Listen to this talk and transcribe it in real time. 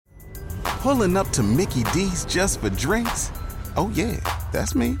Pulling up to Mickey D's just for drinks? Oh yeah,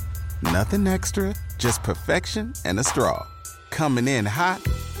 that's me. Nothing extra, just perfection and a straw. Coming in hot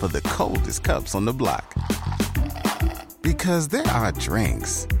for the coldest cups on the block. Because there are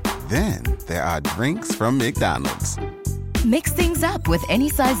drinks. Then there are drinks from McDonald's. Mix things up with any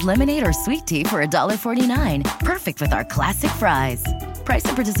size lemonade or sweet tea for $1.49. Perfect with our classic fries. Price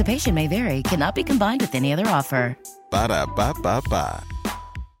and participation may vary. Cannot be combined with any other offer. Ba-da-ba-ba-ba.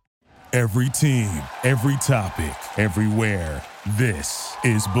 Every team, every topic, everywhere. This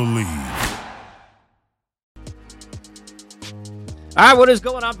is Believe. All right, what is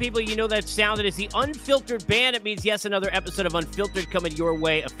going on, people? You know that sound. It is the Unfiltered Band. It means, yes, another episode of Unfiltered coming your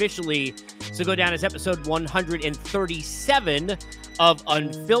way officially. So go down as episode 137 of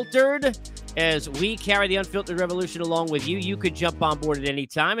Unfiltered. As we carry the Unfiltered revolution along with you, you could jump on board at any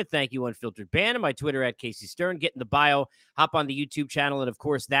time. And thank you, Unfiltered Band, and my Twitter at Casey Stern. Get in the bio, hop on the YouTube channel, and, of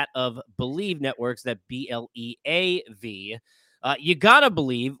course, that of Believe Networks, that BLEAV. You gotta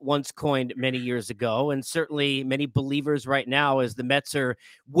believe, once coined many years ago, and certainly many believers right now as the Mets are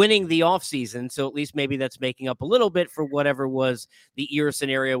winning the offseason. So at least maybe that's making up a little bit for whatever was the ear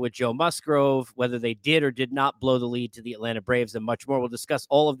scenario with Joe Musgrove, whether they did or did not blow the lead to the Atlanta Braves and much more. We'll discuss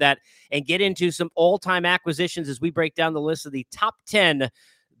all of that and get into some all-time acquisitions as we break down the list of the top 10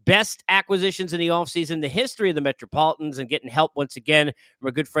 best acquisitions in the offseason, the history of the Metropolitans, and getting help once again from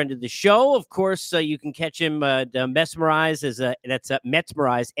a good friend of the show. Of course, you can catch him mesmerized that's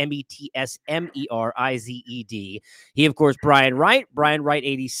Metsmerized, METSMERIZED. He, of course, Brian Wright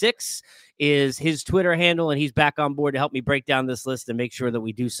 86 is his Twitter handle, and he's back on board to help me break down this list and make sure that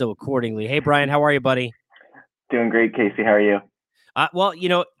we do so accordingly. Hey, Brian, how are you, buddy? Doing great, Casey. How are you? Well,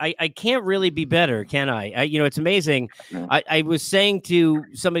 I can't really be better, can I? It's amazing. I was saying to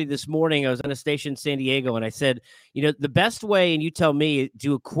somebody this morning, I was on a station in San Diego, and I said, the best way, and you tell me,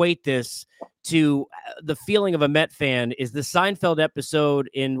 to equate this to the feeling of a Met fan is the Seinfeld episode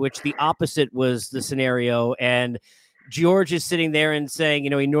in which the opposite was the scenario, and George is sitting there and saying,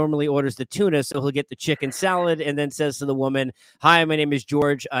 he normally orders the tuna, so he'll get the chicken salad, and then says to the woman, "Hi, my name is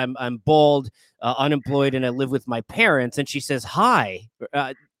George. I'm bald, unemployed, and I live with my parents." And she says, "Hi."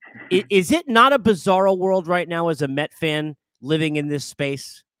 Is it not a bizarro world right now as a Met fan living in this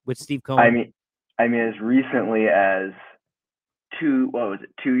space with Steve Cohen? I mean, as recently as 2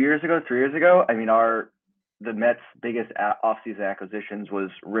 years ago, 3 years ago, the Mets' biggest offseason acquisitions was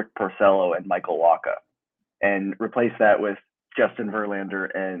Rick Porcello and Michael Wacha. And replace that with Justin Verlander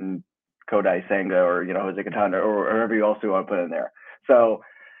and Kodai Senga or, Jose Quintana or whoever you also want to put in there. So,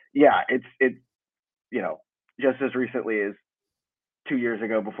 yeah, it's just as recently as 2 years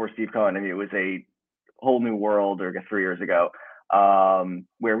ago before Steve Cohen. It was a whole new world, or 3 years ago,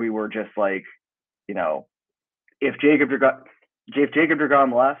 where we were just like, if Jacob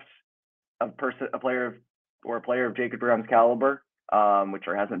DeGrom left, a player of Jacob DeGrom's caliber, which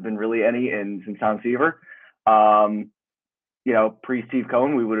there hasn't been really any since Tom Seaver. Pre-Steve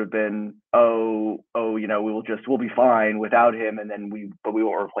Cohen, we would have been, we'll be fine without him, but we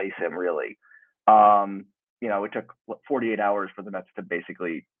won't replace him really. It took 48 hours for the Mets to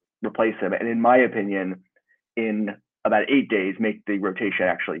basically replace him, and in my opinion, in about 8 days, make the rotation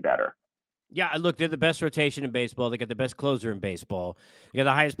actually better. Yeah, look, they're the best rotation in baseball. They got the best closer in baseball. You got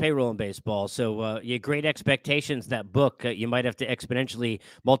the highest payroll in baseball. So you great expectations. That book, you might have to exponentially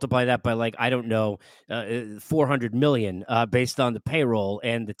multiply that by 400 million based on the payroll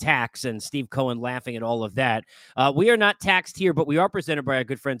and the tax, and Steve Cohen laughing at all of that. We are not taxed here, but we are presented by our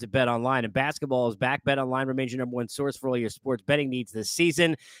good friends at Bet Online, and basketball is back. Bet Online remains your number one source for all your sports betting needs this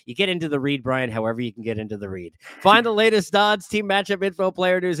season. You get into the read, Brian, however you can get into the read. Find the latest odds, team matchup info,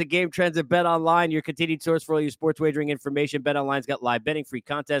 player news, and game trends at Bet Online, your continued source for all your sports wagering information. Bet Online's got live betting, free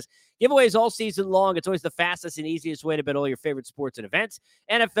contests, giveaways all season long. It's always the fastest and easiest way to bet all your favorite sports and events.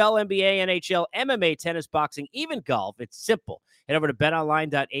 NFL, NBA, NHL, MMA, tennis, boxing, even golf. It's simple. Head over to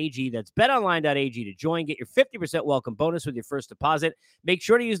betonline.ag. That's betonline.ag to join. Get your 50% welcome bonus with your first deposit. Make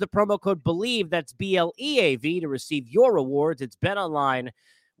sure to use the promo code BELIEVE, that's BLEAV, to receive your rewards. It's BetOnline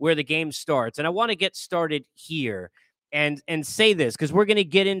where the game starts. And I want to get started here and say this, because we're going to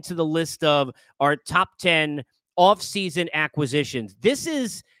get into the list of our top 10 off-season acquisitions. This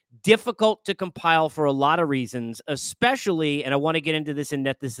is difficult to compile for a lot of reasons, especially, and I want to get into this and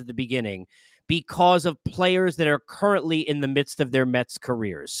net this at the beginning, because of players that are currently in the midst of their Mets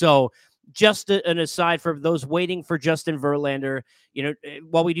careers. So just an aside for those waiting for Justin Verlander,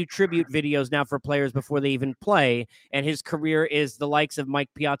 while we do tribute videos now for players before they even play, and his career is the likes of Mike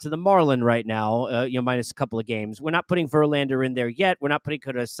Piazza, the Marlin right now, minus a couple of games. We're not putting Verlander in there yet. We're not putting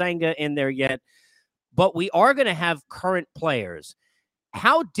Kodai Senga in there yet, but we are going to have current players.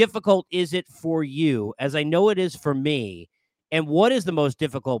 How difficult is it for you, as I know it is for me, and what is the most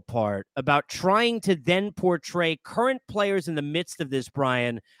difficult part about trying to then portray current players in the midst of this,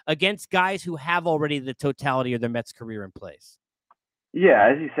 Brian, against guys who have already the totality of their Mets career in place? Yeah,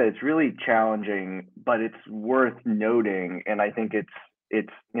 as you said, it's really challenging, but it's worth noting, and I think it's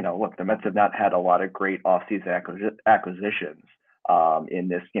look, the Mets have not had a lot of great offseason acquisitions in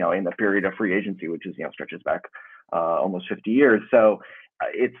this in the period of free agency, which is stretches back almost 50 years. So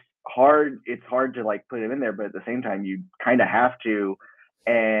it's hard to like put him in there, but at the same time you kind of have to.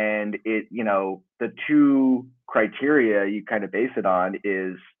 And the two criteria you kind of base it on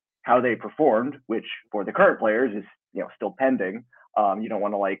is how they performed, which for the current players is still pending. You don't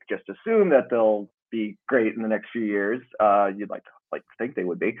want to like just assume that they'll be great in the next few years. You'd like to think they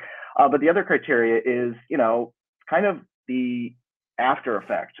would be, but the other criteria is kind of the after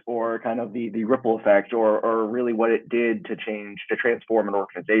effect, or kind of the ripple effect, or really what it did to transform an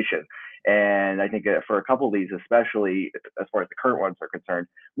organization. And I think for a couple of these, especially as far as the current ones are concerned,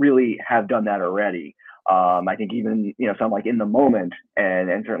 really have done that already. I think even some like in the moment and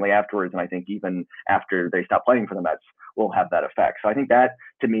certainly afterwards, and I think even after they stop playing for the Mets, will have that effect. So I think that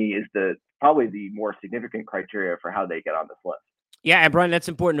to me is probably the more significant criteria for how they get on this list. Yeah, and Brian, that's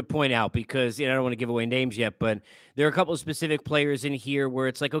important to point out because I don't want to give away names yet, but there are a couple of specific players in here where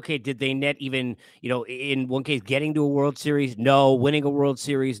it's like, okay, did they net even, in one case, getting to a World Series? No. Winning a World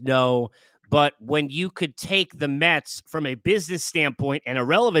Series? No. But when you could take the Mets from a business standpoint and a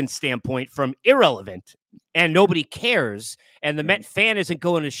relevance standpoint from irrelevant, and nobody cares, and the Met fan isn't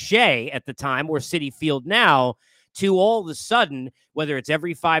going to Shea at the time or Citi Field now, to all of a sudden, whether it's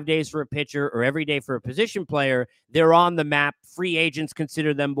every 5 days for a pitcher or every day for a position player, they're on the map. Free agents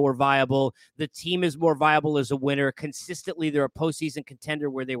consider them more viable. The team is more viable as a winner. Consistently, they're a postseason contender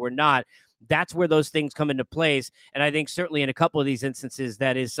where they were not. That's where those things come into place. And I think certainly in a couple of these instances,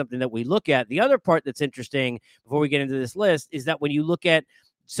 that is something that we look at. The other part that's interesting before we get into this list is that when you look at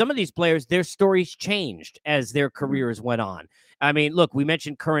some of these players, their stories changed as their careers went on. I mean, look, we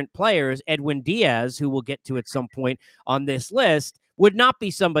mentioned current players. Edwin Diaz, who we'll get to at some point on this list, would not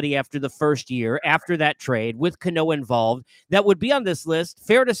be somebody after the first year, after that trade, with Cano involved, that would be on this list.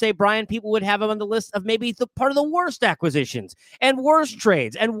 Fair to say, Brian, people would have him on the list of maybe the part of the worst acquisitions and worst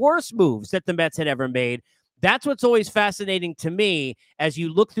trades and worst moves that the Mets had ever made. That's what's always fascinating to me as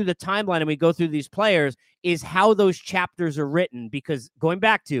you look through the timeline and we go through these players, is how those chapters are written. Because going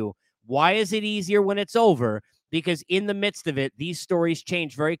back to why is it easier when it's over? Because in the midst of it, these stories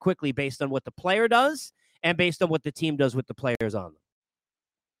change very quickly based on what the player does and based on what the team does with the players on them.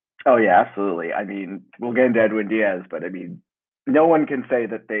 Oh, yeah, absolutely. I mean, we'll get into Edwin Diaz, but I mean, no one can say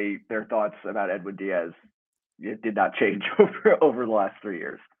that their thoughts about Edwin Diaz did not change over the last 3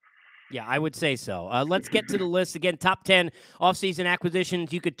 years. Yeah, I would say so. Let's get to the list. Again, top 10 offseason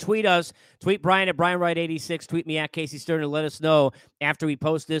acquisitions. You could tweet us. Tweet Brian at Brian Wright 86. Tweet me at Casey Stern, and let us know after we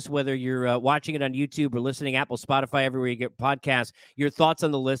post this, whether you're watching it on YouTube or listening Apple, Spotify, everywhere you get podcasts, your thoughts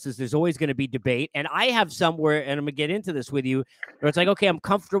on the list. Is there's always going to be debate. And I have somewhere, and I'm going to get into this with you, where it's like, okay, I'm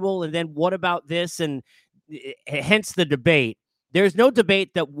comfortable, and then what about this? And hence the debate. There's no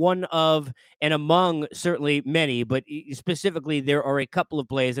debate that one of and among certainly many, but specifically there are a couple of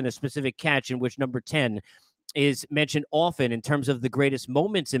plays and a specific catch in which number 10 is mentioned often in terms of the greatest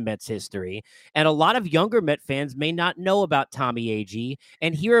moments in Mets history. And a lot of younger Met fans may not know about Tommy Agee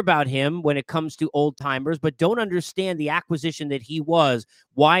and hear about him when it comes to old timers, but don't understand the acquisition that he was.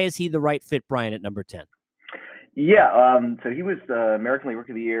 Why is he the right fit, Brian, at number 10? Yeah, so he was the American League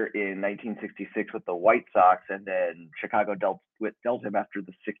Rookie of the Year in 1966 with the White Sox, and then Chicago dealt him after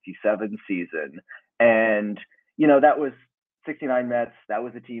the 67 season. And, that was 69 Mets. That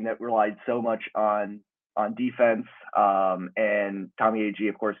was a team that relied so much on defense. And Tommy Agee,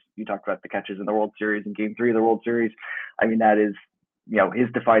 of course, you talked about the catches in the World Series in Game 3 of the World Series. I mean, that is, his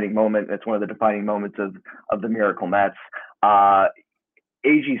defining moment. That's one of the defining moments of the Miracle Mets.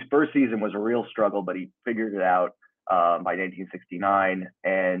 Agee's first season was a real struggle, but he figured it out by 1969.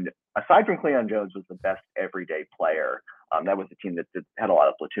 And aside from Cleon Jones, was the best everyday player. That was a team that had a lot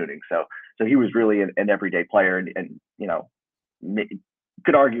of platooning. So he was really an everyday player, and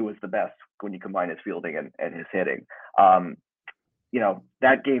could argue was the best when you combine his fielding and his hitting.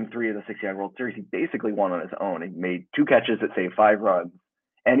 That Game 3 of the 69 World Series, he basically won on his own. He made 2 catches that saved 5 runs,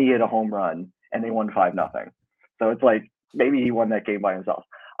 and he hit a home run, and they won 5-0. So it's like, maybe he won that game by himself.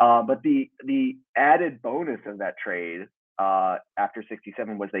 But the added bonus of that trade after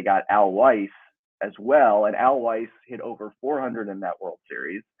 67 was they got Al Weiss as well. And Al Weiss hit over 400 in that World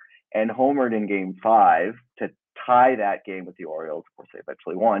Series and homered in Game 5 to tie that game with the Orioles. Of course, they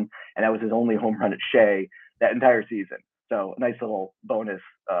eventually won. And that was his only home run at Shea that entire season. So a nice little bonus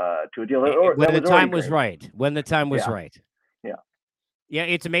to a deal when the time was right. When the time was right. Yeah. Yeah,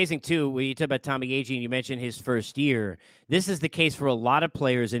 it's amazing, too. When you talk about Tommy Agee and you mentioned his first year, this is the case for a lot of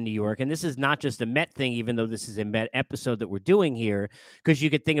players in New York. And this is not just a Met thing, even though this is a Met episode that we're doing here, because you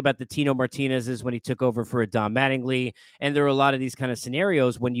could think about the Tino Martinez's when he took over for Don Mattingly. And there are a lot of these kind of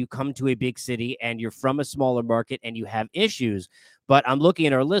scenarios when you come to a big city and you're from a smaller market and you have issues. But I'm looking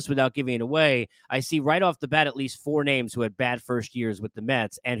at our list without giving it away. I see right off the bat at least 4 names who had bad first years with the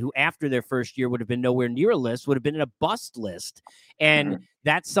Mets and who after their first year would have been nowhere near a list, would have been in a bust list. And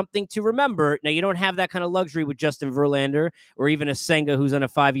that's something to remember. Now, you don't have that kind of luxury with Justin Verlander or even a Senga who's on a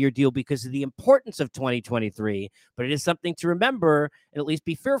 5-year deal because of the importance of 2023. But it is something to remember and at least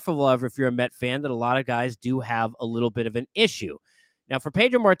be fearful of if you're a Met fan, that a lot of guys do have a little bit of an issue. Now, for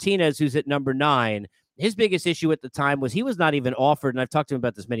Pedro Martinez, who's at number 9, his biggest issue at the time was he was not even offered, and I've talked to him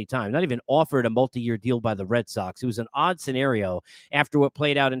about this many times, not even offered a multi-year deal by the Red Sox. It was an odd scenario after what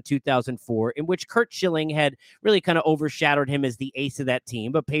played out in 2004, in which Curt Schilling had really kind of overshadowed him as the ace of that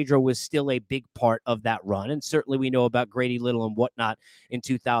team, but Pedro was still a big part of that run, and certainly we know about Grady Little and whatnot in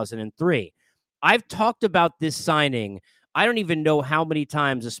 2003. I've talked about this signing I don't even know how many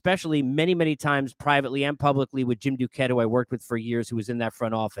times, especially many, many times privately and publicly with Jim Duquette, who I worked with for years, who was in that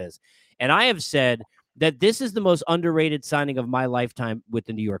front office. And I have said that this is the most underrated signing of my lifetime with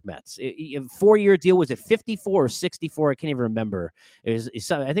the New York Mets. A 4-year deal, was it 54 or 64? I can't even remember. I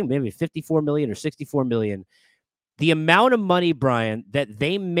think maybe 54 million or 64 million. The amount of money, Brian, that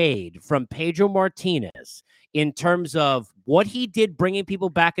they made from Pedro Martinez in terms of what he did bringing people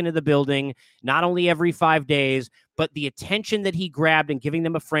back into the building, not only every 5 days, but the attention that he grabbed and giving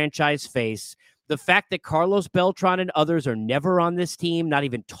them a franchise face, the fact that Carlos Beltran and others are never on this team, not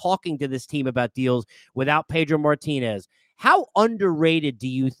even talking to this team about deals without Pedro Martinez. How underrated do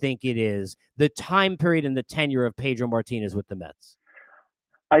you think it is, the time period and the tenure of Pedro Martinez with the Mets?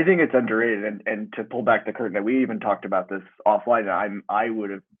 I think it's underrated, and to pull back the curtain, we even talked about this offline. I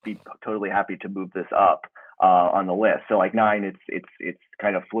would be totally happy to move this up on the list. So like 9, it's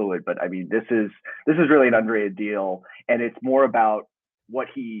kind of fluid, but I mean this is really an underrated deal, and it's more about what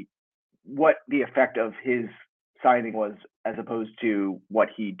the effect of his signing was as opposed to what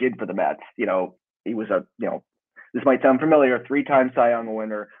he did for the Mets. You know, he was this might sound familiar, 3-time Cy Young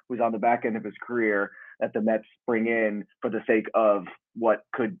winner who's on the back end of his career that the Mets bring in for the sake of what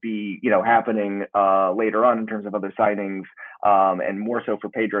could be, happening later on in terms of other signings, and more so for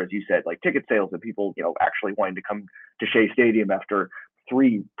Pedro, as you said, like ticket sales and people, actually wanting to come to Shea Stadium after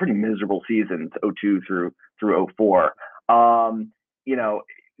 3 pretty miserable seasons, 2002 through 2004.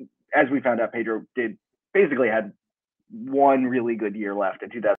 As we found out, Pedro had one really good year left,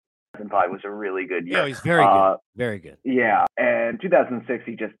 and 2005 was a really good year. Yeah, he's very good. Very good. Yeah, and 2006,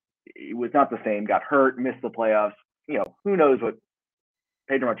 he was not the same, got hurt, missed the playoffs. Who knows what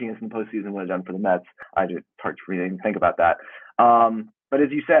Pedro Martinez in the postseason would have done for the Mets. It's hard for me to even think about that. But as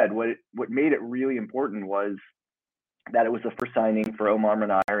you said, what made it really important was that it was the first signing for Omar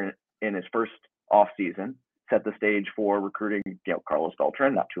Minaya in his first offseason, set the stage for recruiting, Carlos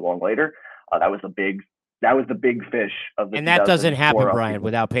Beltran not too long later. That was the big fish of the. And that doesn't happen, Brian,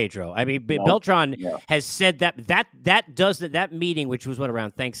 without Pedro. I mean, no, Beltran has said that meeting, which was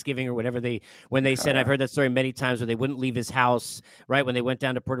around Thanksgiving or whatever when they said, I've heard that story many times, where they wouldn't leave his house, right, when they went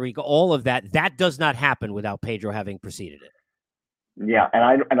down to Puerto Rico, all of that does not happen without Pedro having preceded it. Yeah,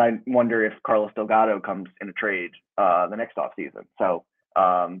 and I wonder if Carlos Delgado comes in a trade the next offseason. So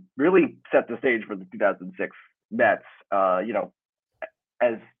really set the stage for the 2006 Mets.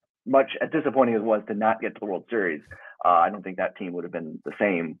 As much as disappointing as it was to not get to the World Series, I don't think that team would have been the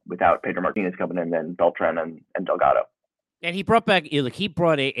same without Pedro Martinez coming in and Beltran and Delgado. And he brought back, he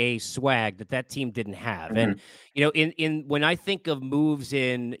brought a swag that team didn't have. Mm-hmm. And, in when I think of moves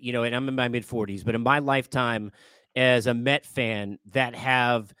in, and I'm in my mid-40s, but in my lifetime as a Met fan that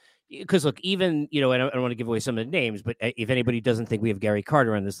have, because look, even, I don't want to give away some of the names, but if anybody doesn't think we have Gary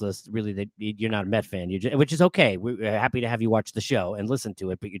Carter on this list, really, you're not a Met fan, which is okay. We're happy to have you watch the show and listen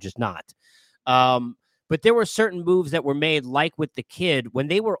to it, but you're just not. But there were certain moves that were made, like with the kid, when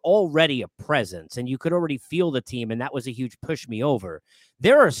they were already a presence and you could already feel the team, and that was a huge push me over.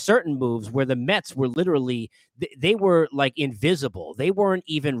 There are certain moves where the Mets were literally, they were like invisible. They weren't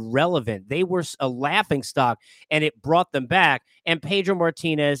even relevant. They were a laughingstock, and it brought them back. And Pedro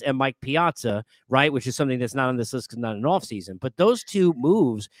Martinez and Mike Piazza, right, which is something that's not on this list because not an offseason, but those two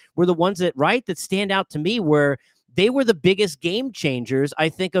moves were the ones that stand out to me, where they were the biggest game changers, I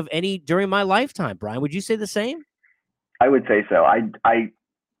think, of any during my lifetime. Brian, would you say the same? I would say so. I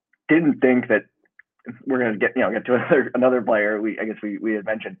didn't think that we're going to get to another player. I guess we had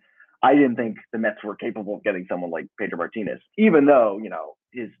mentioned. I didn't think the Mets were capable of getting someone like Pedro Martinez, even though,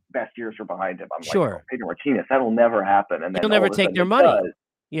 his best years were behind him. I'm like, oh, Pedro Martinez, that'll never happen. And then he'll never take their money.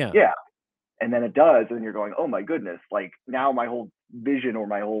 Yeah. Yeah. And then it does. And you're going, oh my goodness. Like, now my whole vision or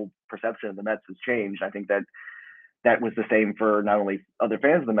my whole perception of the Mets has changed. I think that was the same for not only other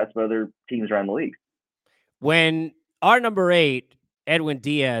fans of the Mets, but other teams around the league. When our number 8, Edwin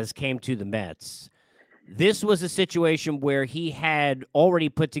Diaz, came to the Mets, this was a situation where he had already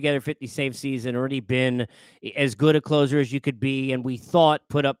put together 50 save season, already been as good a closer as you could be, and we thought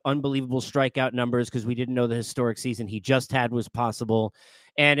put up unbelievable strikeout numbers because we didn't know the historic season he just had was possible,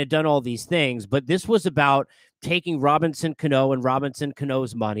 and had done all these things. But this was about taking Robinson Cano and Robinson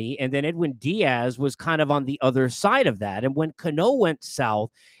Cano's money, and then Edwin Diaz was kind of on the other side of that. And when Cano went south,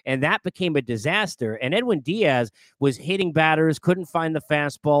 and that became a disaster, and Edwin Diaz was hitting batters, couldn't find the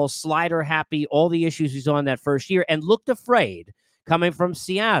fastball, slider happy, all the issues he's on that first year, and looked afraid coming from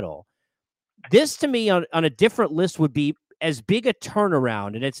Seattle. This, to me, on a different list, would be as big a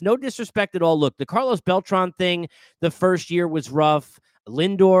turnaround, and it's no disrespect at all. Look, the Carlos Beltran thing, the first year was rough.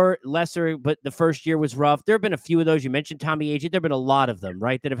 Lindor, lesser, but the first year was rough. There have been a few of those. You mentioned Tommy Agee. There have been a lot of them,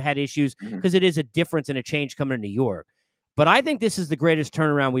 right, that have had issues because it is a difference and a change coming to New York. But I think this is the greatest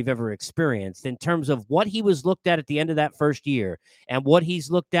turnaround we've ever experienced in terms of what he was looked at the end of that first year and what he's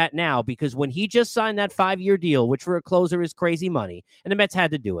looked at now, because when he just signed that 5-year deal, which for a closer is crazy money, and the Mets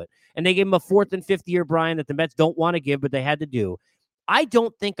had to do it, and they gave him a 4th and 5th year, Brian, that the Mets don't want to give, but they had to do. I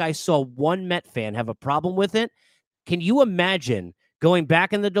don't think I saw one Met fan have a problem with it. Can you imagine going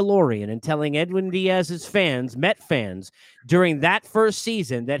back in the DeLorean and telling Edwin Diaz's fans, Met fans, during that first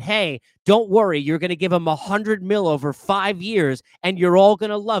season that, hey, don't worry, you're going to give him $100 million over 5 years and you're all going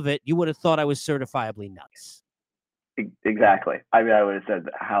to love it? You would have thought I was certifiably nuts. Exactly. I mean, I would have said,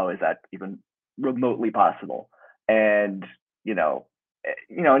 how is that even remotely possible? And, and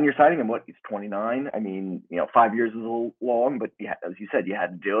you're signing him, he's 29. I mean, 5 years is a little long, but as you said, you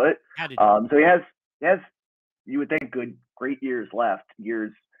had to do it. So he has, you would think, great years left.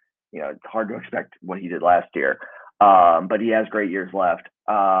 It's hard to expect what he did last year. But he has great years left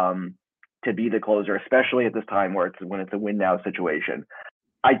to be the closer, especially at this time when it's a win now situation.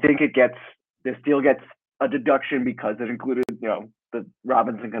 I think this deal gets a deduction because it included, the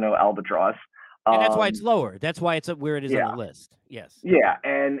Robinson Cano albatross. And that's why it's lower. That's why it's where it is on the list. Yes. Yeah.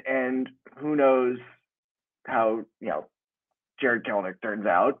 And who knows how, Jared Kelenic turns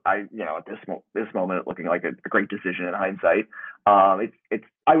out. At this moment, looking like a great decision in hindsight. I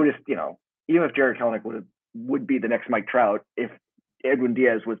would just, even if Jared Kelenic would be the next Mike Trout, if Edwin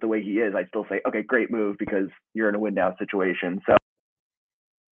Diaz was the way he is, I'd still say, okay, great move because you're in a win now situation. So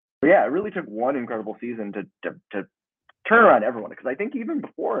yeah, it really took one incredible season to turn around everyone, because I think even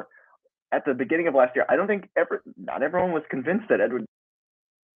before, at the beginning of last year, I don't think not everyone was convinced that Edwin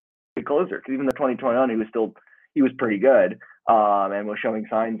was a closer, because even the 2021 he was pretty good. And was showing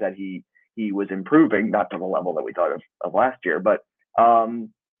signs that he was improving, not to the level that we thought of last year. But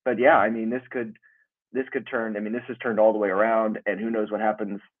yeah, I mean, this could turn. I mean, this has turned all the way around, and who knows what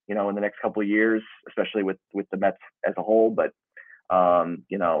happens, in the next couple of years, especially with the Mets as a whole. But Mets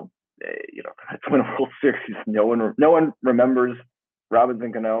win a World Series. No one remembers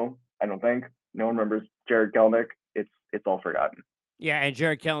Robinson Cano. I don't think. No one remembers Jared Kelenic. It's all forgotten. Yeah, and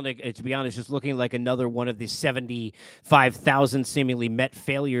Jared Kelenic, to be honest, is looking like another one of the 75,000 seemingly Met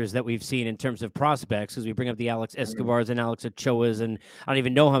failures that we've seen in terms of prospects, because we bring up the Alex Escobars and Alex Ochoas, and I don't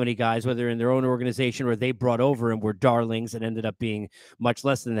even know how many guys, whether in their own organization or they brought over and were darlings and ended up being much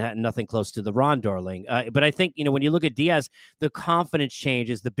less than that and nothing close to the Ron Darling. But I think, when you look at Diaz, the confidence change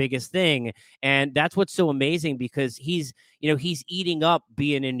is the biggest thing, and that's what's so amazing, because he's eating up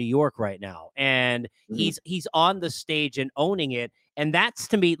being in New York right now, and he's on the stage and owning it. And that's,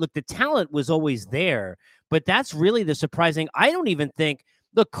 to me, look, the talent was always there, but that's really the surprising. I don't even think,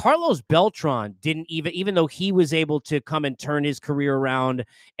 look, Carlos Beltran didn't even though he was able to come and turn his career around,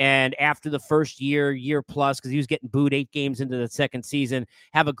 and after the first year plus, because he was getting booed 8 games into the second season,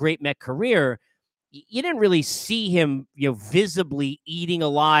 have a great Met career. You didn't really see him, visibly eating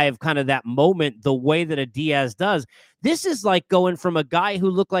alive kind of that moment the way that a Diaz does. This is like going from a guy who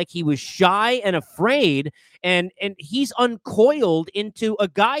looked like he was shy and afraid, and he's uncoiled into a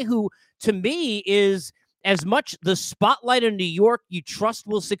guy who, to me, is as much the spotlight in New York you trust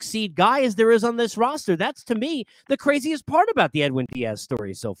will succeed guy as there is on this roster. That's, to me, the craziest part about the Edwin Diaz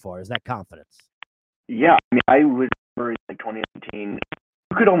story so far, is that confidence. Yeah, I mean, I was remember like 2019,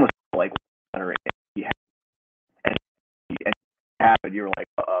 you could almost like and it happened. You were like,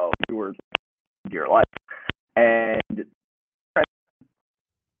 oh, you were your life, and you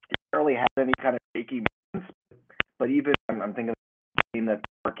barely had any kind of shaky moments. But even I'm thinking game that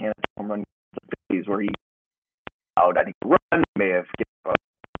Canada home run where he out, I think, run, may have given a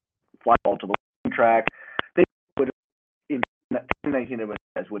fly ball to the track. They would have, in 2019, it would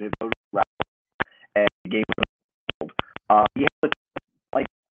have route and the game was he held it, like,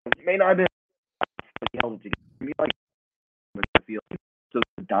 it may not have been, but he held it together. I mean, like, the field, so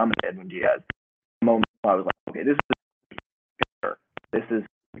dominant Edwin Diaz. The moment I was like, okay, this is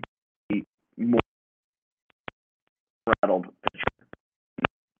the more rattled pitcher.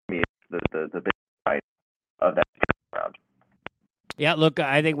 I mean, the big fight of that round. Yeah, look,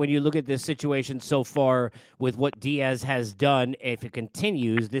 I think when you look at this situation so far with what Diaz has done, if it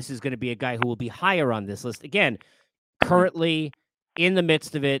continues, this is going to be a guy who will be higher on this list. Again, currently in the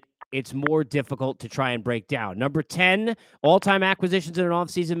midst of it, it's more difficult to try and break down. Number 10, all-time acquisitions in an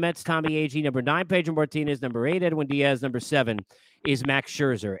offseason, Mets, Tommy Agee. Number 9, Pedro Martinez. Number 8, Edwin Diaz. Number 7 is Max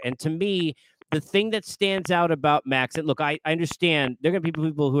Scherzer. And to me, the thing that stands out about Max, and look, I understand there are going to be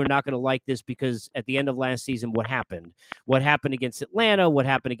people who are not going to like this because at the end of last season, what happened? What happened against Atlanta? What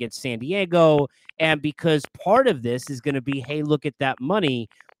happened against San Diego? And because part of this is going to be, hey, look at that money.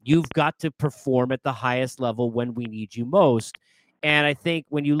 You've got to perform at the highest level when we need you most. And I think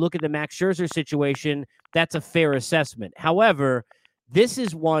when you look at the Max Scherzer situation, that's a fair assessment. However, this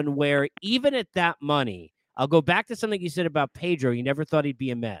is one where even at that money, I'll go back to something you said about Pedro. You never thought he'd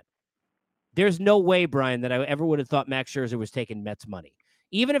be a Met. There's no way, Brian, that I ever would have thought Max Scherzer was taking Mets money.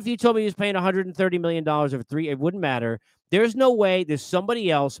 Even if you told me he was paying $130 million over 3, it wouldn't matter. There's no way there's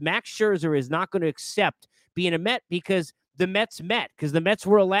somebody else. Max Scherzer is not going to accept being a Met because the Mets met, because the Mets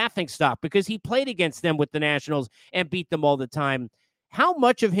were a laughingstock, because he played against them with the Nationals and beat them all the time. How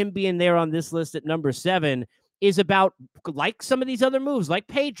much of him being there on this list at number 7 is about, like some of these other moves, like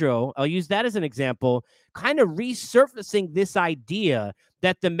Pedro, I'll use that as an example, kind of resurfacing this idea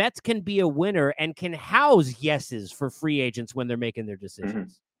that the Mets can be a winner and can house yeses for free agents when they're making their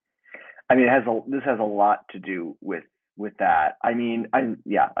decisions. I mean, this has a lot to do with that. I mean,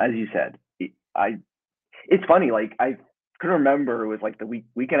 as you said, it's funny. Like, I couldn't remember. It was like the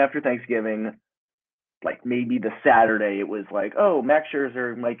weekend after Thanksgiving, like maybe the Saturday. It was like, oh, Max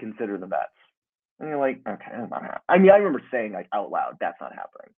Scherzer might consider the Mets. And you're like, okay, that's not happening. I mean, I remember saying like out loud, that's not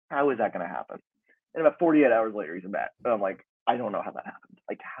happening. How is that going to happen? And about 48 hours later, he's a Met. And I'm like, I don't know how that happened.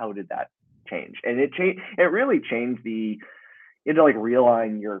 Like, how did that change? And it really changed into like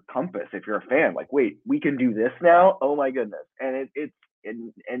realign your compass if you're a fan. Like, wait, we can do this now? Oh my goodness. And it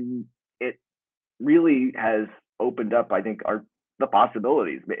really has opened up, I think, the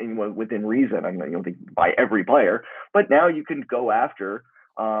possibilities within reason. I mean, you don't think by every player, but now you can go after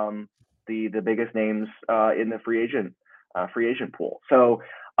the biggest names in the free agent pool. So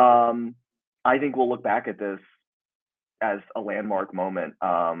I think we'll look back at this as a landmark moment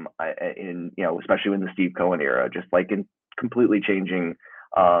especially in the Steve Cohen era, just like in completely changing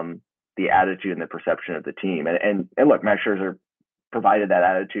the attitude and the perception of the team. And look, Max Scherzer provided that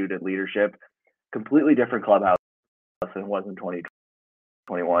attitude and leadership. Completely different clubhouse than it was in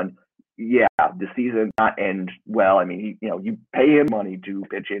 2021. Yeah, the season did not end well. I mean, you pay him money to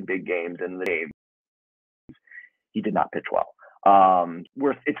pitch in big games, and the games he did not pitch well.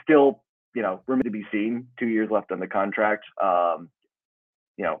 It's still, remains to be seen. 2 years left on the contract.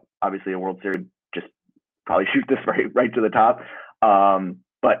 Obviously a World Series just probably shoot this right to the top.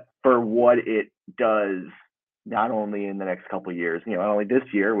 But for what it does, not only in the next couple of years, not only this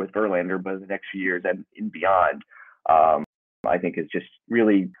year with Verlander, but the next few years and beyond, I think has just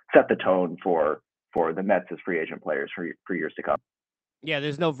really set the tone for the Mets as free agent players for years to come. Yeah,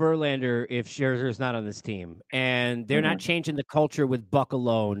 there's no Verlander if Scherzer's not on this team. And they're not changing the culture with Buck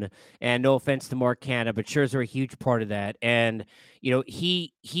alone. And no offense to Mark Canha, but Scherzer a huge part of that. And,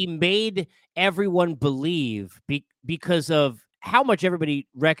 he made everyone believe because of how much everybody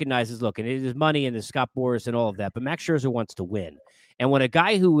recognizes, look, and it is money and the Scott Boras and all of that, but Max Scherzer wants to win. And when a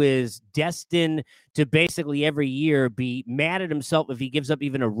guy who is destined to basically every year be mad at himself if he gives up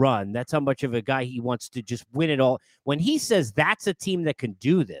even a run, that's how much of a guy he wants to just win it all. When he says that's a team that can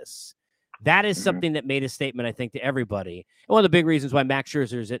do this, that is something that made a statement, I think, to everybody. And one of the big reasons why Max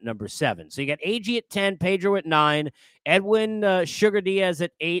Scherzer is at number 7. So you got Agee at 10, Pedro at 9, Edwin Sugar Diaz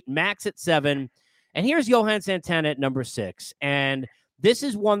at 8, Max at 7. And here's Johan Santana at number 6. And this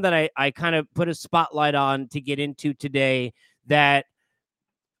is one that I kind of put a spotlight on to get into today that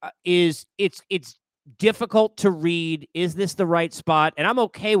it's difficult to read. Is this the right spot? And I'm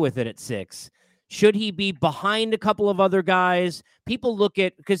okay with it at 6. Should he be behind a couple of other guys? People look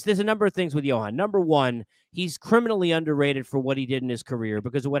at, because there's a number of things with Johan. Number 1, he's criminally underrated for what he did in his career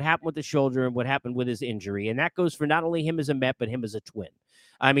because of what happened with the shoulder and what happened with his injury. And that goes for not only him as a Met, but him as a Twin.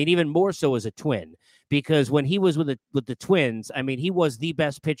 I mean, even more so as a Twin, because when he was with the Twins, I mean, he was the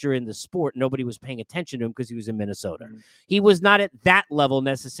best pitcher in the sport. Nobody was paying attention to him because he was in Minnesota. Mhm. He was not at that level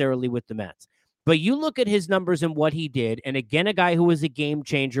necessarily with the Mets. But you look at his numbers and what he did, and again, a guy who was a game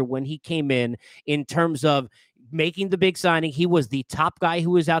changer when he came in terms of making the big signing. He was the top guy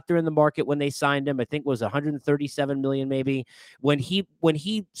who was out there in the market when they signed him. I think it was 137 million maybe. When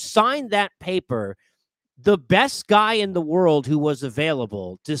he signed that paper, the best guy in the world who was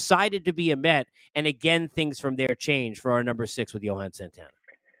available decided to be a Met, and again, things from there changed for our number 6 with Johan Santana.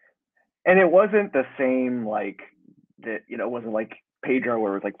 And it wasn't the same, like, that, it wasn't like Pedro,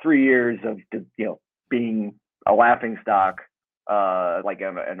 where it was like 3 years of, being a laughing stock, like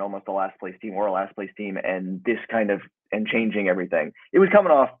an almost a last place team or a last place team, and this kind of, and changing everything. It was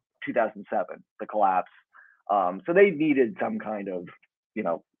coming off 2007, the collapse. So they needed some kind of,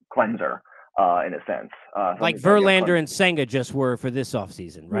 cleanser, in a sense. Like Verlander and Senga just were for this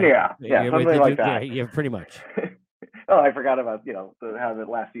offseason, right? Yeah, something like that. Yeah, pretty much. Oh, I forgot about, how the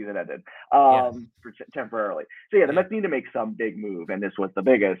last season ended, temporarily. So yeah, the Mets need to make some big move, and this was the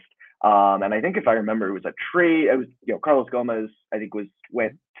biggest. And I think if I remember, it was a trade. It was, Carlos Gomez, I think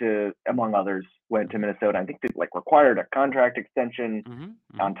went to, among others, went to Minnesota. I think they required a contract extension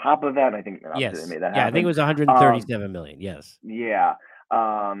on top of that. And I think they made that happen. Yeah, I think it was 137 million. Yes. Yeah.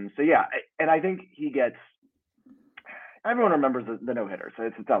 So yeah, and I think he gets. Everyone remembers the no hitter, so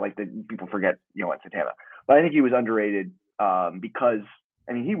it's not like people forget Yohan Santana. But I think he was underrated because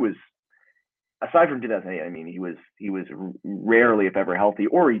he was, aside from 2008, he was rarely, if ever, healthy,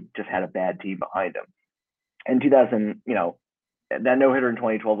 or he just had a bad team behind him. And 2000, that no hitter in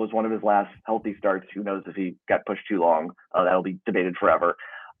 2012 was one of his last healthy starts. Who knows if he got pushed too long? That'll be debated forever.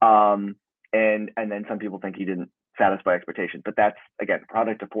 And then some people think he didn't satisfy expectations, but that's again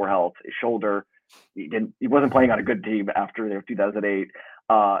product of poor health. His shoulder. He wasn't playing on a good team after their 2008.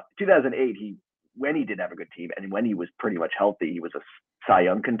 2008, when he did have a good team and when he was pretty much healthy, he was a Cy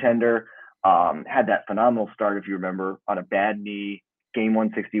Young contender. Had that phenomenal start, if you remember, on a bad knee, game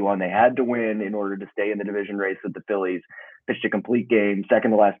 161. They had to win in order to stay in the division race with the Phillies. Pitched a complete game,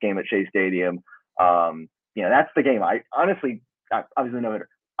 second to last game at Shea Stadium. That's the game. I honestly, I was a no-hitter.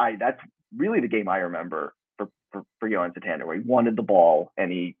 That's really the game I remember for Yohan Santana, where he wanted the ball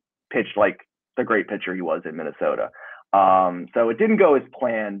and he pitched like the great pitcher he was in Minnesota. So it didn't go as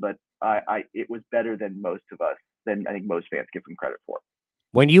planned, but it was better than I think most fans give him credit for.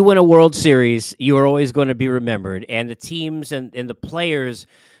 When you win a World Series, you are always going to be remembered, and the teams and the players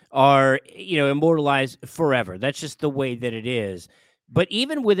are, immortalized forever. That's just the way that it is. But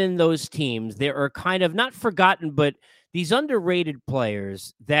even within those teams, there are kind of not forgotten, but these underrated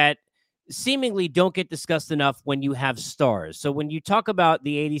players that seemingly don't get discussed enough when you have stars. So when you talk about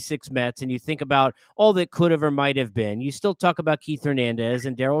the 86 Mets and you think about all that could have or might have been, you still talk about Keith Hernandez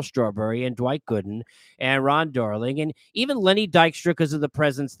and Darryl Strawberry and Dwight Gooden and Ron Darling and even Lenny Dykstra because of the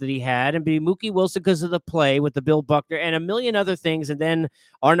presence that he had, and Mookie Wilson because of the play with the Bill Buckner and a million other things. And then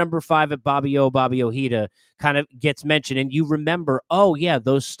our number 5 at Bobby Ojeda kind of gets mentioned, and you remember, oh yeah,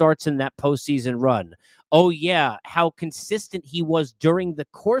 those starts in that postseason run. Oh, yeah, how consistent he was during the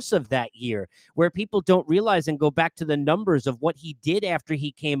course of that year, where people don't realize and go back to the numbers of what he did after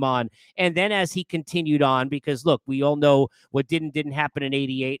he came on. And then as he continued on, because, look, we all know what didn't happen in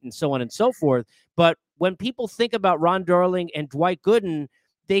 88 and so on and so forth. But when people think about Ron Darling and Dwight Gooden,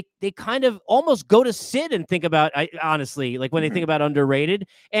 they kind of almost go to Sid and think about, honestly, like when they think about underrated.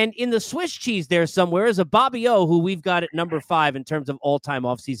 And in the Swiss cheese there somewhere is a Bobby O, who we've got at number 5 in terms of all-time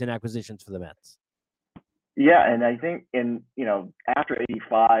offseason acquisitions for the Mets. Yeah, and I think after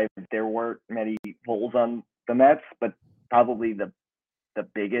 85, there weren't many holes on the Mets, but probably the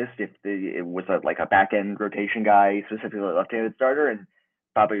biggest, it was a back end rotation guy, specifically a left-handed starter, and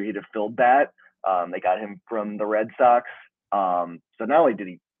probably he'd have filled that. They got him from the Red Sox. So not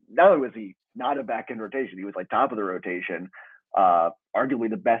only was he not a back end rotation, he was top of the rotation. Arguably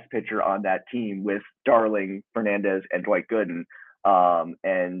the best pitcher on that team with Darling, Fernandez, and Dwight Gooden.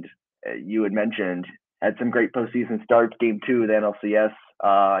 And you had mentioned, had some great postseason starts. Game 2 of the NLCS,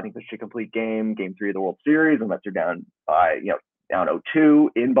 I think, was a complete game. Game 3 of the World Series, and Mets are down by down 0-2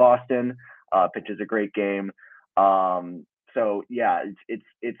 in Boston. Pitches a great game. So yeah,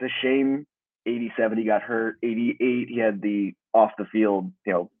 it's a shame. 87 he got hurt. 88 he had the off the field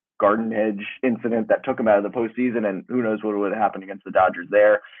garden hedge incident that took him out of the postseason, and who knows what would have happened against the Dodgers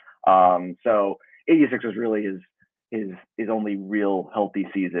there. So 86 was really his only real healthy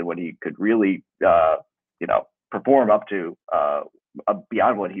season when he could really perform up to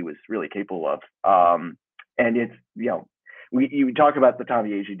beyond what he was really capable of. And it's you talk about the Tommy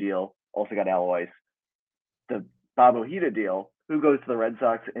Agee deal, also got Alois. The Bob Ojeda deal, who goes to the Red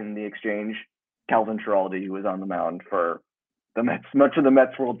Sox in the exchange? Calvin Schiraldi, who was on the mound for the Mets, much of the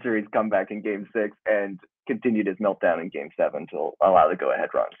Mets World Series comeback in Game 6 and continued his meltdown in Game 7 to allow the go-ahead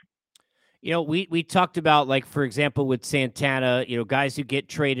runs. You know, we talked about, like, for example, with Santana, you know, guys who get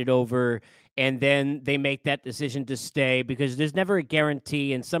traded over and then they make that decision to stay because there's never a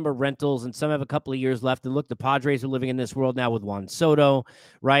guarantee, and some are rentals and some have a couple of years left. And look, the Padres are living in this world now with Juan Soto,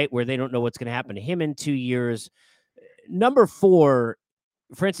 right, where they don't know what's going to happen to him in 2 years. Number 4,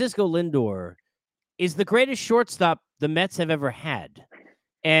 Francisco Lindor is the greatest shortstop the Mets have ever had.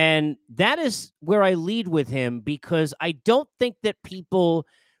 And that is where I lead with him, because I don't think that people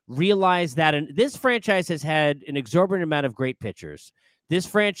realize that this franchise has had an exorbitant amount of great pitchers. This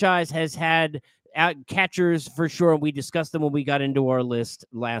franchise has had catchers for sure, and we discussed them when we got into our list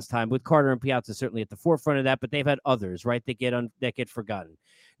last time, with Carter and Piazza certainly at the forefront of that, but they've had others, right, that get forgotten.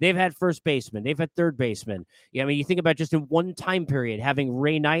 They've had first baseman. They've had third baseman. Yeah, I mean, you think about just in one time period having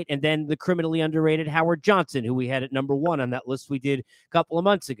Ray Knight and then the criminally underrated Howard Johnson, who we had at number 1 on that list we did a couple of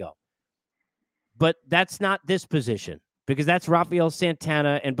months ago. But that's not this position, because that's Rafael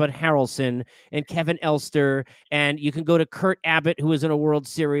Santana and Bud Harrelson and Kevin Elster. And you can go to Kurt Abbott, who was in a World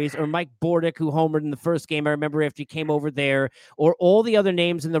Series, or Mike Bordick, who homered in the first game, I remember, after he came over there, or all the other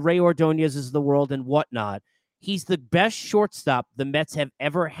names in the Ray Ordonez's of the world and whatnot. He's the best shortstop the Mets have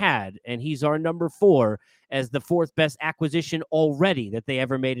ever had, and he's our number 4 as the 4th best acquisition already that they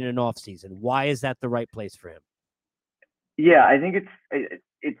ever made in an offseason. Why is that the right place for him? Yeah, I think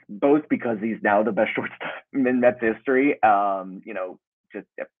it's both because he's now the best shortstop in Mets history. You know, just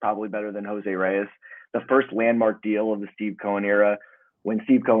probably better than Jose Reyes. The first landmark deal of the Steve Cohen era, when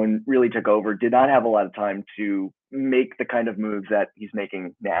Steve Cohen really took over, did not have a lot of time to make the kind of moves that he's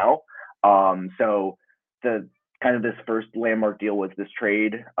making now. So the kind of this first landmark deal was this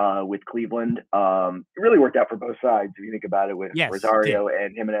trade with Cleveland. It really worked out for both sides, if you think about it, with Rosario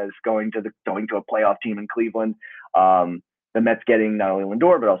and Jimenez going to a playoff team in Cleveland. The Mets getting not only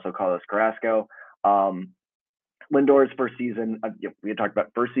Lindor, but also Carlos Carrasco. Lindor's first season, we had talked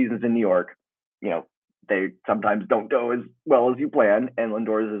about first seasons in New York. You know, they sometimes don't go as well as you plan, and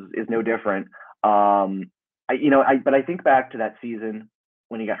Lindor's is no different. But I think back to that season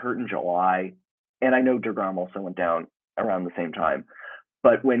when he got hurt in July, and I know DeGrom also went down around the same time.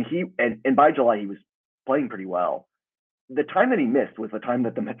 But when and by July he was playing pretty well. The time that he missed was the time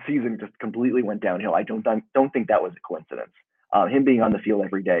that the Mets season just completely went downhill. I don't think that was a coincidence. Him being on the field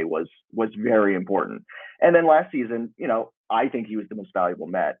every day was very important. And then last season, you know, I think he was the most valuable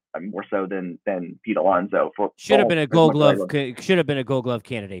Met, more so than Pete Alonso. Should have been a Gold Glove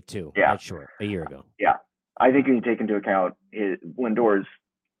candidate too. Yeah, sure, a year ago. Yeah, I think when you take into account Lindor's,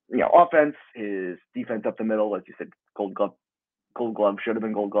 you know, offense, his defense up the middle, as you said, Gold Glove should have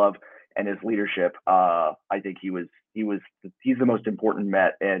been Gold Glove, and his leadership, I think he's the most important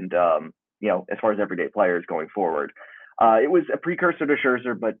Met, and you know, as far as everyday players going forward. It was a precursor to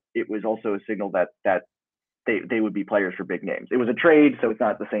Scherzer, but it was also a signal that they would be players for big names. It was a trade, so it's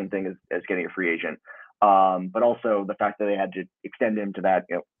not the same thing as getting a free agent. But also the fact that they had to extend him to that,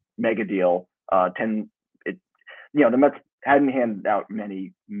 you know, mega deal. The Mets hadn't handed out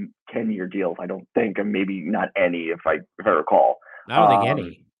many 10-year deals, I don't think, and maybe not any, if I recall. I don't think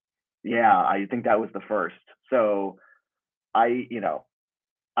any. Yeah, I think that was the first. So I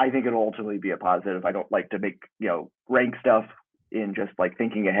think it'll ultimately be a positive. I don't like to make, you know, rank stuff in just like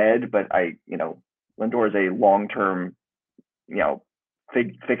thinking ahead, but Lindor is a long-term, you know,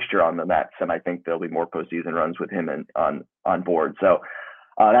 fixture on the Mets, and I think there'll be more postseason runs with him on board. So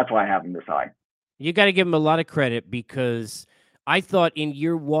that's why I have him this high. You got to give him a lot of credit, because I thought in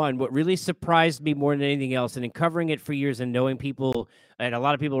year 1, what really surprised me more than anything else, and in covering it for years and knowing people and a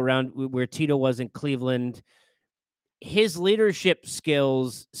lot of people around where Tito was in Cleveland, his leadership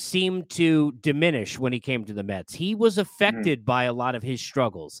skills seemed to diminish when he came to the Mets. He was affected by a lot of his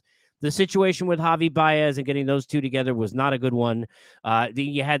struggles. The situation with Javi Baez and getting those two together was not a good one.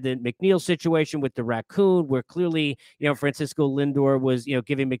 You had the McNeil situation with the raccoon, where clearly, you know, Francisco Lindor was, you know,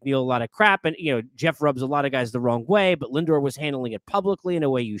 giving McNeil a lot of crap. And, you know, Jeff rubs a lot of guys the wrong way, but Lindor was handling it publicly in a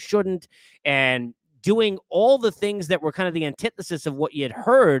way you shouldn't, and doing all the things that were kind of the antithesis of what you had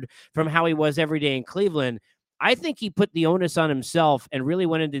heard from how he was every day in Cleveland. I think he put the onus on himself and really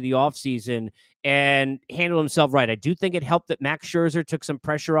went into the offseason and handled himself right. I do think it helped that Max Scherzer took some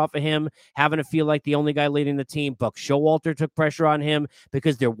pressure off of him, having to feel like the only guy leading the team. Buck Showalter took pressure on him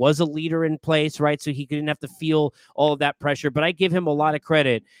because there was a leader in place, right? So he didn't have to feel all of that pressure. But I give him a lot of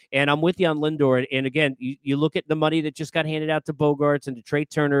credit, and I'm with you on Lindor. And again, you look at the money that just got handed out to Bogarts and to Trey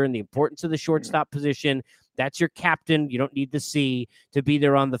Turner and the importance of the shortstop position. That's your captain. You don't need the C to be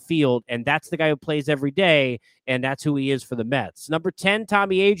there on the field. And that's the guy who plays every day. And that's who he is for the Mets. Number 10,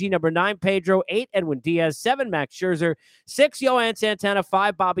 Tommy Agee. Number 9, Pedro. 8, Edwin Diaz. 7, Max Scherzer. 6, Yohan Santana.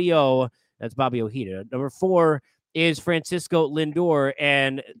 5, Bobby O. That's Bobby Ojeda. Number 4 is Francisco Lindor.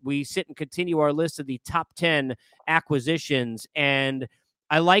 And we sit and continue our list of the top 10 acquisitions. And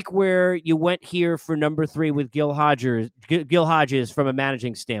I like where you went here for number 3 with Gil Hodges from a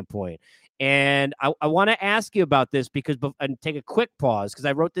managing standpoint. And I want to ask you about this and take a quick pause because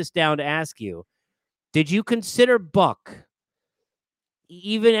I wrote this down to ask you. Did you consider Buck,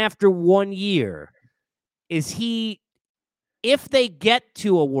 even after 1 year, if they get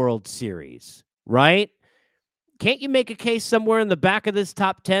to a World Series, right? Can't you make a case somewhere in the back of this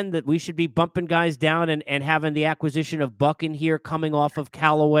top 10 that we should be bumping guys down and having the acquisition of Buck in here, coming off of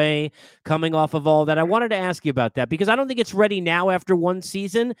Callaway, coming off of all that? I wanted to ask you about that because I don't think it's ready now after 1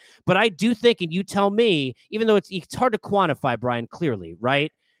 season, but I do think, and you tell me, even though it's hard to quantify, Brian, clearly,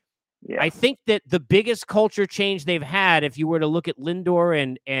 right? Yeah. I think that the biggest culture change they've had, if you were to look at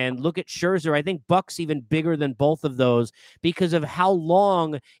Lindor and look at Scherzer, I think Buck's even bigger than both of those because of how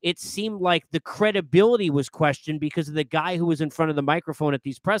long it seemed like the credibility was questioned because of the guy who was in front of the microphone at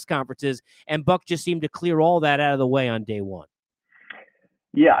these press conferences, and Buck just seemed to clear all that out of the way on day 1.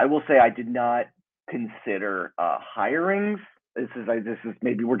 Yeah, I will say I did not consider hirings. This is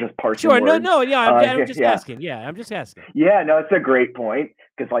maybe we're just parsing words. I'm just asking. Yeah, I'm just asking. Yeah, no, it's a great point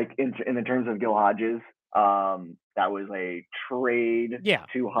because, like, in the terms of Gil Hodges, that was a trade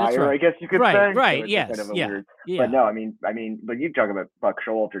to hire, right. I guess you could say. Right, so yes, kind of a yeah, weird, yeah. But no, I mean, but you talk about Buck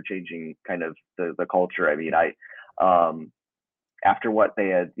Showalter changing kind of the culture. I mean, after what they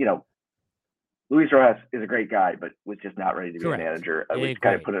had, Luis Rojas is a great guy, but was just not ready to be a manager, which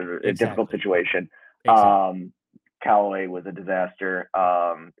kind of put it in a difficult situation. Exactly. Callaway was a disaster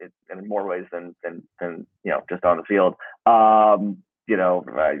in more ways than just on the field. I'm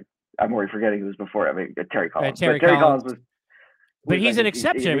already forgetting who was before. I mean, Terry Collins. Terry Collins was. But he's an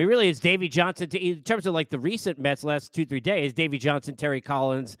exception. I mean, really, it's Davey Johnson. In terms of like the recent Mets last 2-3 days, Davey Johnson, Terry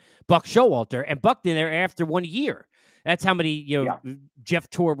Collins, Buck Showalter, and Buck in there after 1 year. That's how many, Jeff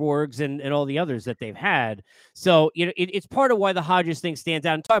Torborgs and all the others that they've had. So, it's part of why the Hodges thing stands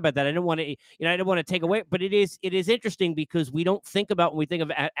out. And talk about that. I didn't want to take away, but it is interesting because we don't think about when we think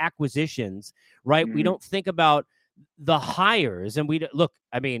of acquisitions, right? Mm-hmm. We don't think about the hires, and we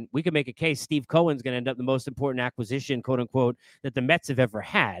could make a case Steve Cohen's going to end up the most important acquisition, quote unquote, that the Mets have ever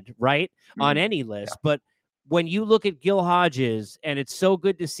had, right? Mm-hmm. On any list. Yeah. But when you look at Gil Hodges, and it's so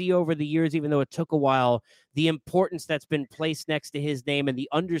good to see over the years, even though it took a while, the importance that's been placed next to his name and the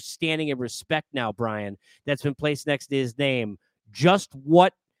understanding and respect now, Brian, that's been placed next to his name. Just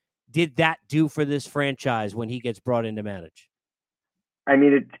what did that do for this franchise when he gets brought in to manage? I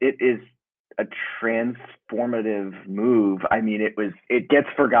mean, it is a transformative move. I mean, it gets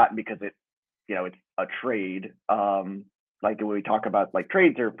forgotten because it's a trade. Like when we talk about like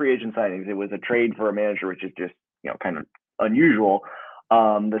trades or free agent signings, it was a trade for a manager, which is just, kind of unusual.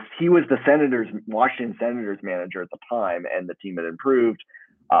 He was the Washington Senators manager at the time, and the team had improved,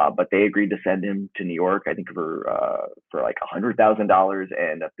 but they agreed to send him to New York, I think for like $100,000,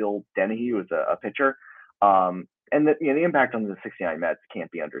 and Bill Dennehy was a pitcher. And the impact on the 69 Mets can't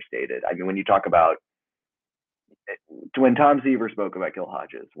be understated. I mean, when you talk about when Tom Seaver spoke about Gil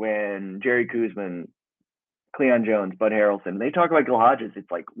Hodges, when Jerry Koosman, Cleon Jones, Bud Harrelson, they talk about Gil Hodges,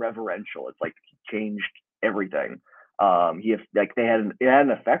 it's like reverential. It's like he changed everything. It had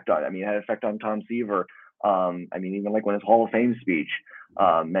an effect on. I mean, it had an effect on Tom Seaver. I mean, even like when his Hall of Fame speech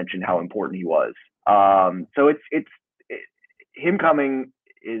mentioned how important he was. So it's him coming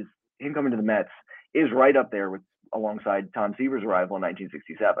to the Mets is right up there alongside Tom Seaver's arrival in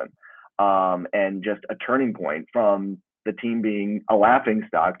 1967, and just a turning point from the team being a laughing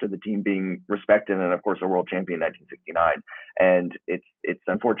stock to the team being respected, and of course a world champion in 1969. And it's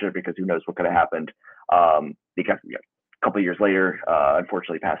unfortunate because who knows what could have happened. Because a couple of years later,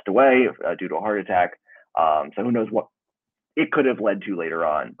 unfortunately passed away due to a heart attack. So who knows what it could have led to later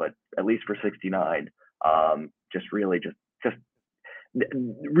on. But at least for 69, really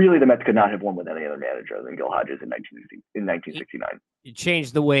the Mets could not have won with any other manager than Gil Hodges in 1969. It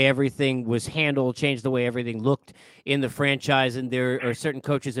changed the way everything was handled, changed the way everything looked in the franchise. And there are certain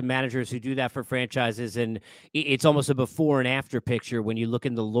coaches and managers who do that for franchises. And it's almost a before and after picture when you look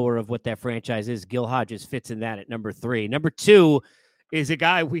in the lore of what that franchise is. Gil Hodges fits in that at number 3. Number 2 is a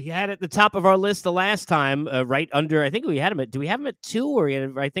guy we had at the top of our list the last time, right under, I think we had him do we have him at 2 or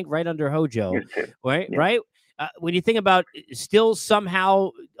I think right under Hojo, right? Yeah. Right. When you think about still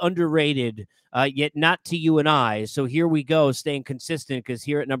somehow underrated, yet not to you and I. So here we go, staying consistent, because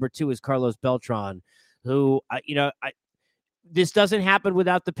here at number 2 is Carlos Beltran. who, this doesn't happen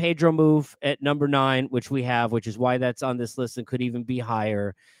without the Pedro move at number 9, which we have, which is why that's on this list and could even be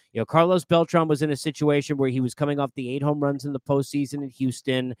higher. Carlos Beltran was in a situation where he was coming off the 8 home runs in the postseason in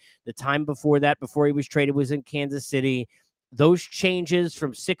Houston. The time before that, before he was traded, was in Kansas City. Those changes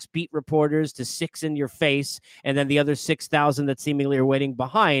from 6 beat reporters to 6 in your face, and then the other 6,000 that seemingly are waiting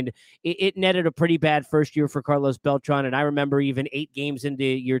behind, it netted a pretty bad first year for Carlos Beltran. And I remember even 8 games into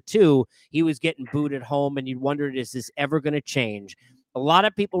year 2, he was getting booed at home, and you wondered, is this ever going to change? A lot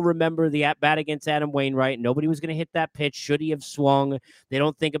of people remember the at-bat against Adam Wainwright. Nobody was going to hit that pitch. Should he have swung? They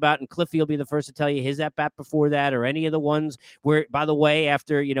don't think about, and Cliffy will be the first to tell you his at-bat before that, or any of the ones where, by the way,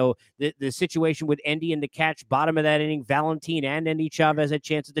 after, the situation with Endy and the catch, bottom of that inning, Valentin and Endy Chavez had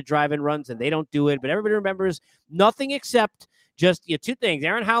chances to drive in runs, and they don't do it. But everybody remembers nothing except just 2 things: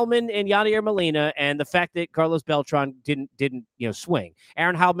 Aaron Heilman and Yadier Molina, and the fact that Carlos Beltran didn't swing.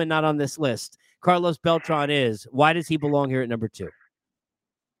 Aaron Heilman not on this list. Carlos Beltran is. Why does he belong here at number 2?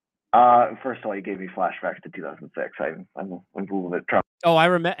 First of all, you gave me flashbacks to 2006. I'm a little bit troubled. Oh, I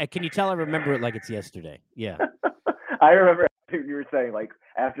remember. Can you tell I remember it like it's yesterday? Yeah. I remember you were saying, like,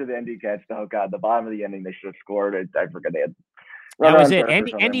 after the Endy catch, oh God, the bottom of the inning, they should have scored. I forget they had. That was it.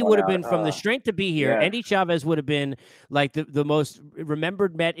 Endy would have been, from the strength to be here, yeah. Endy Chavez would have been like the most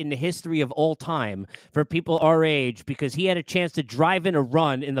remembered Met in the history of all time for people our age, because he had a chance to drive in a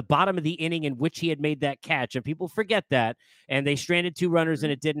run in the bottom of the inning in which he had made that catch. And people forget that. And they stranded 2 runners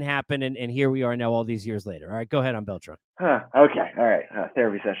and it didn't happen. And here we are now all these years later. All right, go ahead on Beltran. Okay. All right.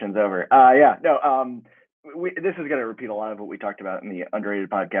 Therapy session's over. This is going to repeat a lot of what we talked about in the Underrated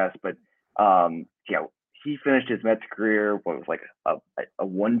podcast, but he finished his Mets career, what was like a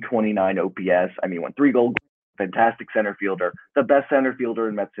 129 OPS. I mean, won 3 gold, fantastic center fielder, the best center fielder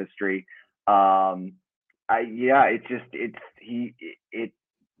in Mets history. It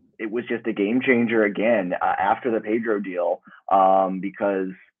was just a game changer again after the Pedro deal, because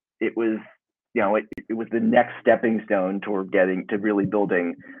it was, it was the next stepping stone toward getting to really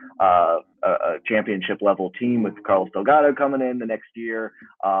building a championship level team with Carlos Delgado coming in the next year.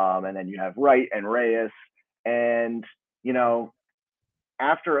 And then you have Wright and Reyes. And,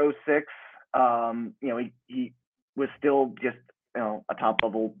 after 06, he was still just, a top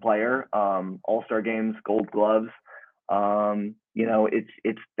level player, all-star games, gold gloves.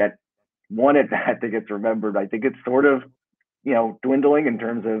 It's that one at bat that gets remembered. I think it's sort of, dwindling in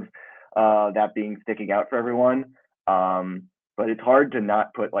terms of that being sticking out for everyone. But it's hard to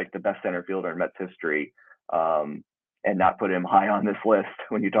not put like the best center fielder in Mets history, and not put him high on this list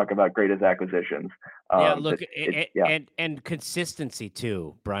when you talk about greatest acquisitions. And consistency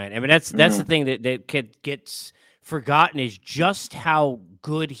too, Brian. I mean, that's the thing that gets forgotten, is just how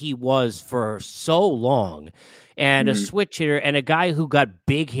good he was for so long. And a switch hitter, and a guy who got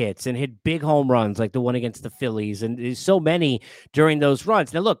big hits and hit big home runs, like the one against the Phillies, and there's so many during those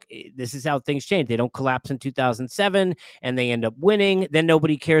runs. Now, look, this is how things change. They don't collapse in 2007, and they end up winning. Then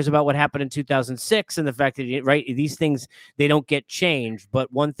nobody cares about what happened in 2006 and the fact that, right, these things, they don't get changed.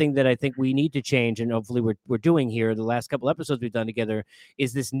 But one thing that I think we need to change, and hopefully we're doing here, the last couple episodes we've done together,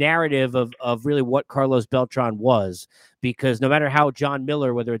 is this narrative of really what Carlos Beltran was. Because no matter how John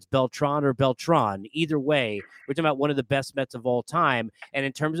Miller, whether it's Beltran or Beltran, either way, we're talking about one of the best Mets of all time. And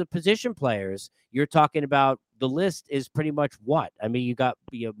in terms of position players, you're talking about, the list is pretty much what? I mean, you got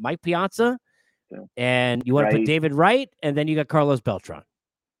Mike Piazza, and you want to put David Wright, and then you got Carlos Beltran.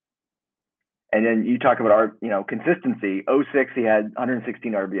 And then you talk about our, consistency. 06, he had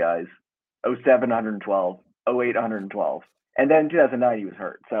 116 RBIs. 07, 112. 08, 112. And then 2009, he was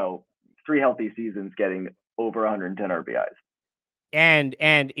hurt. So 3 healthy seasons getting over 110 RBIs. And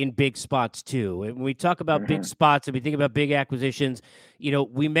in big spots too. And when we talk about big spots and we think about big acquisitions,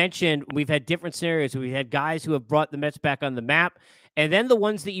 we mentioned we've had different scenarios. We've had guys who have brought the Mets back on the map. And then the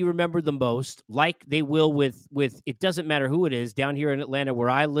ones that you remember the most, like they will with it doesn't matter who it is, down here in Atlanta where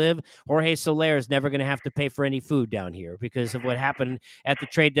I live, Jorge Soler is never going to have to pay for any food down here because of what happened at the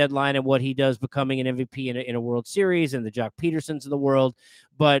trade deadline and what he does becoming an MVP in a World Series, and the Jock Petersons of the world.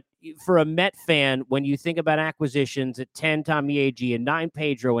 But for a Met fan, when you think about acquisitions at 10 Tommy Agee and 9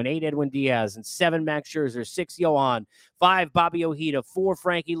 Pedro and 8 Edwin Diaz and 7 Max Scherzer, 6 Yohan, 5 Bobby Ojeda, 4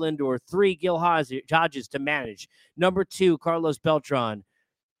 Frankie Lindor, 3 Gil Hodges to manage, number 2 Carlos Beltran,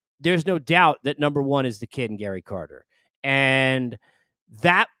 there's no doubt that number 1 is the kid in Gary Carter. And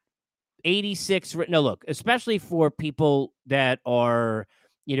that 86, no, look, especially for people that are,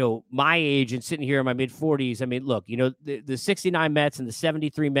 my age and sitting here in my mid-40s, I mean, look, the 69 Mets and the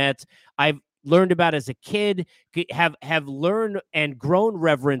 73 Mets, I've learned about as a kid, have learned and grown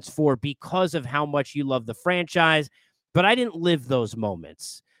reverence for because of how much you love the franchise. But I didn't live those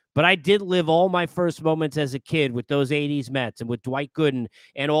moments. But I did live all my first moments as a kid with those 80s Mets and with Dwight Gooden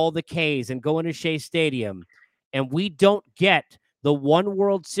and all the Ks and going to Shea Stadium. And we don't get the one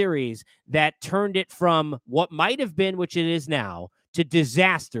World Series that turned it from what might have been, which it is now, to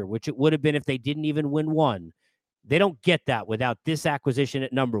disaster, which it would have been if they didn't even win one. They don't get that without this acquisition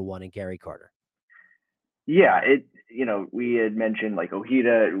at number one in Gary Carter. Yeah, we had mentioned like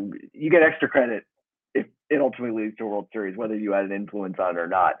Ojeda, you get extra credit if it ultimately leads to a World Series, whether you had an influence on it or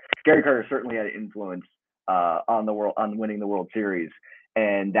not. Gary Carter certainly had an influence on winning the World Series,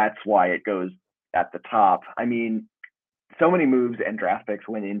 and that's why it goes at the top. I mean, so many moves and draft picks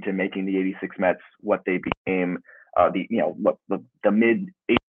went into making the '86 Mets what they became. The mid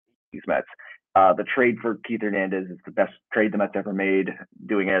 '80s Mets. The trade for Keith Hernandez is the best trade the Mets ever made,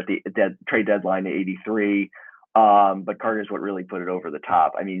 doing it at the trade deadline in '83. But Carter's what really put it over the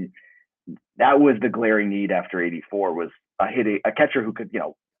top. I mean, that was the glaring need after '84 was a catcher who could,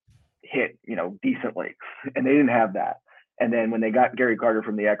 hit, decently. And they didn't have that. And then when they got Gary Carter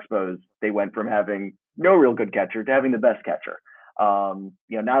from the Expos, they went from having no real good catcher to having the best catcher.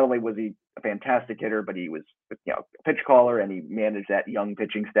 Not only was he a fantastic hitter, but he was, a pitch caller, and he managed that young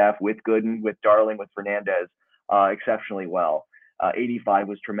pitching staff with Gooden, with Darling, with Fernandez exceptionally well. '85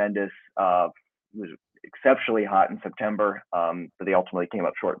 was tremendous. Was exceptionally hot in September, but they ultimately came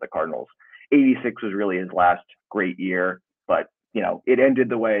up short of the Cardinals. '86 was really his last great year, but it ended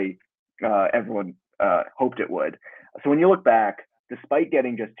the way everyone hoped it would. So when you look back, despite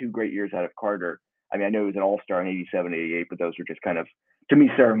getting just 2 great years out of Carter, I mean, I know he was an all-star in '87, '88, but those were just kind of, to me,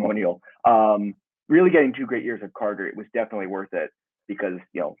 ceremonial. Really getting 2 great years of Carter, it was definitely worth it because,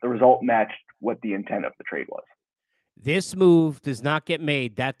 the result matched what the intent of the trade was. This move does not get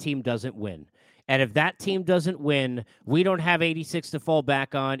made. That team doesn't win. And if that team doesn't win, we don't have '86 to fall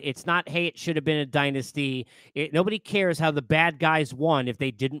back on. It's not, hey, it should have been a dynasty. Nobody cares how the bad guys won if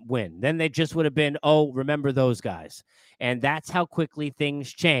they didn't win. Then they just would have been, oh, remember those guys. And that's how quickly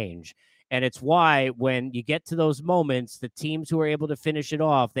things change. And it's why when you get to those moments, the teams who are able to finish it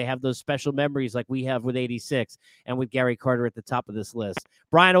off, they have those special memories like we have with '86 and with Gary Carter at the top of this list.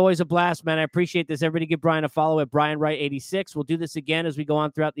 Brian, always a blast, man. I appreciate this. Everybody give Brian a follow at Brian Wright 86. We'll do this again as we go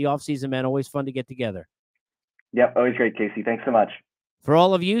on throughout the offseason, man. Always fun to get together. Yep, always great, Casey. Thanks so much. For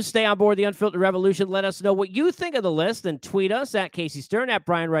all of you, stay on board the Unfiltered Revolution. Let us know what you think of the list and tweet us at Casey Stern, at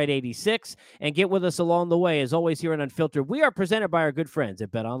Brian Wright 86, and get with us along the way. As always, here on Unfiltered, we are presented by our good friends at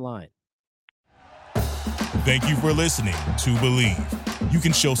Bet Online. Thank you for listening to Believe. You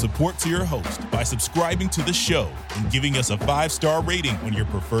can show support to your host by subscribing to the show and giving us a 5-star rating on your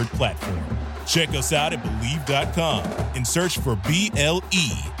preferred platform. Check us out at Believe.com and search for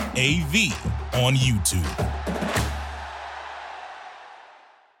BLEAV on YouTube.